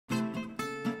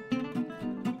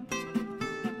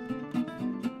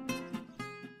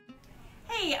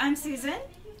Hey, I'm Susan.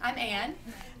 I'm Ann.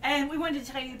 And we wanted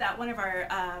to tell you about one of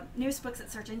our newest books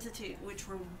at Search Institute, which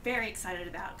we're very excited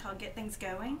about, called Get Things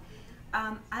Going.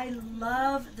 I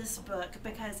love this book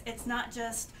because it's not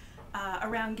just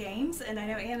around games, and I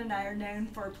know Ann and I are known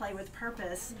for play with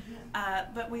purpose,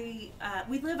 but we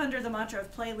live under the mantra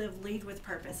of play, live, lead with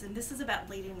purpose, and this is about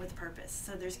leading with purpose.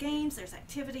 So there's games, there's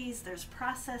activities, there's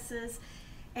processes,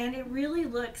 and it really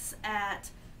looks at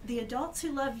the adults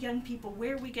who love young people,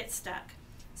 where we get stuck.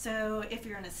 So if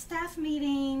you're in a staff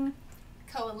meeting,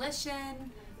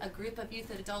 Coalition, a group of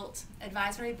youth and adult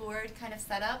advisory board kind of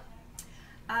setup.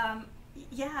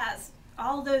 Yes,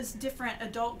 all those different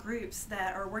adult groups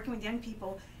that are working with young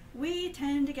people, we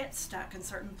tend to get stuck in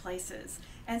certain places.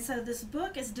 And so this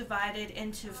book is divided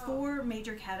into 4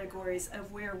 major categories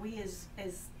of where we as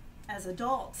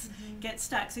adults get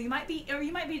stuck. So you might be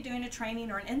doing a training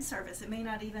or an in-service. It may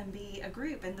not even be a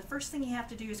group. And the first thing you have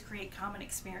to do is create common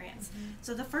experience.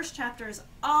 So the first chapter is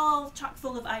all chock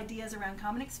full of ideas around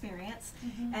common experience.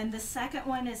 And the second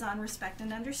one is on respect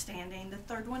and understanding. The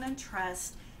third one on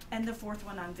trust. And the fourth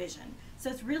one on vision. So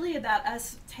it's really about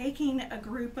us taking a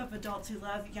group of adults who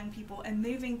love young people and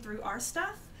moving through our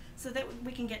stuff so that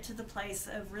we can get to the place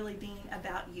of really being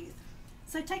about youth.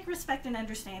 So take respect and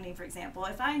understanding, for example.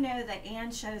 If I know that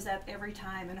Ann shows up every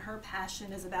time and her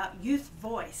passion is about youth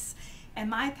voice, and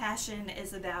my passion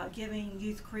is about giving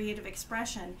youth creative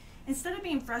expression, instead of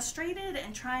being frustrated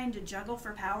and trying to juggle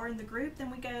for power in the group,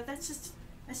 then we go, that's just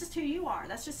who you are.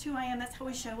 That's just who I am. That's how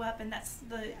we show up, and that's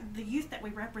the youth that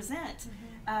we represent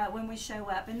when we show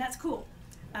up, and that's cool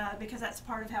because that's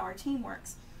part of how our team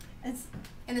works.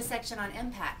 In the section on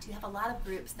impact, you have a lot of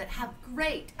groups that have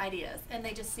great ideas, and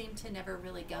they just seem to never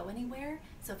really go anywhere.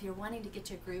 So if you're wanting to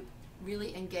get your group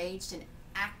really engaged in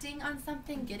acting on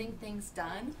something, getting things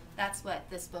done, that's what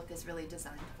this book is really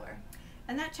designed for.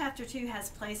 And that chapter 2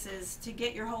 has places to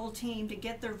get your whole team to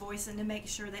get their voice and to make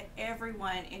sure that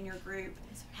everyone in your group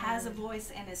has a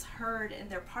voice and is heard and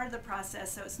they're part of the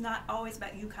process, so it's not always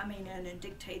about you coming in and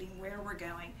dictating where we're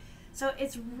going. So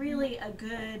it's really a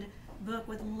good book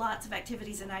with lots of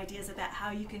activities and ideas about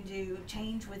how you can do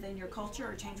change within your culture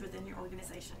or change within your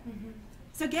organization.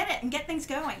 So get it and get things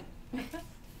going.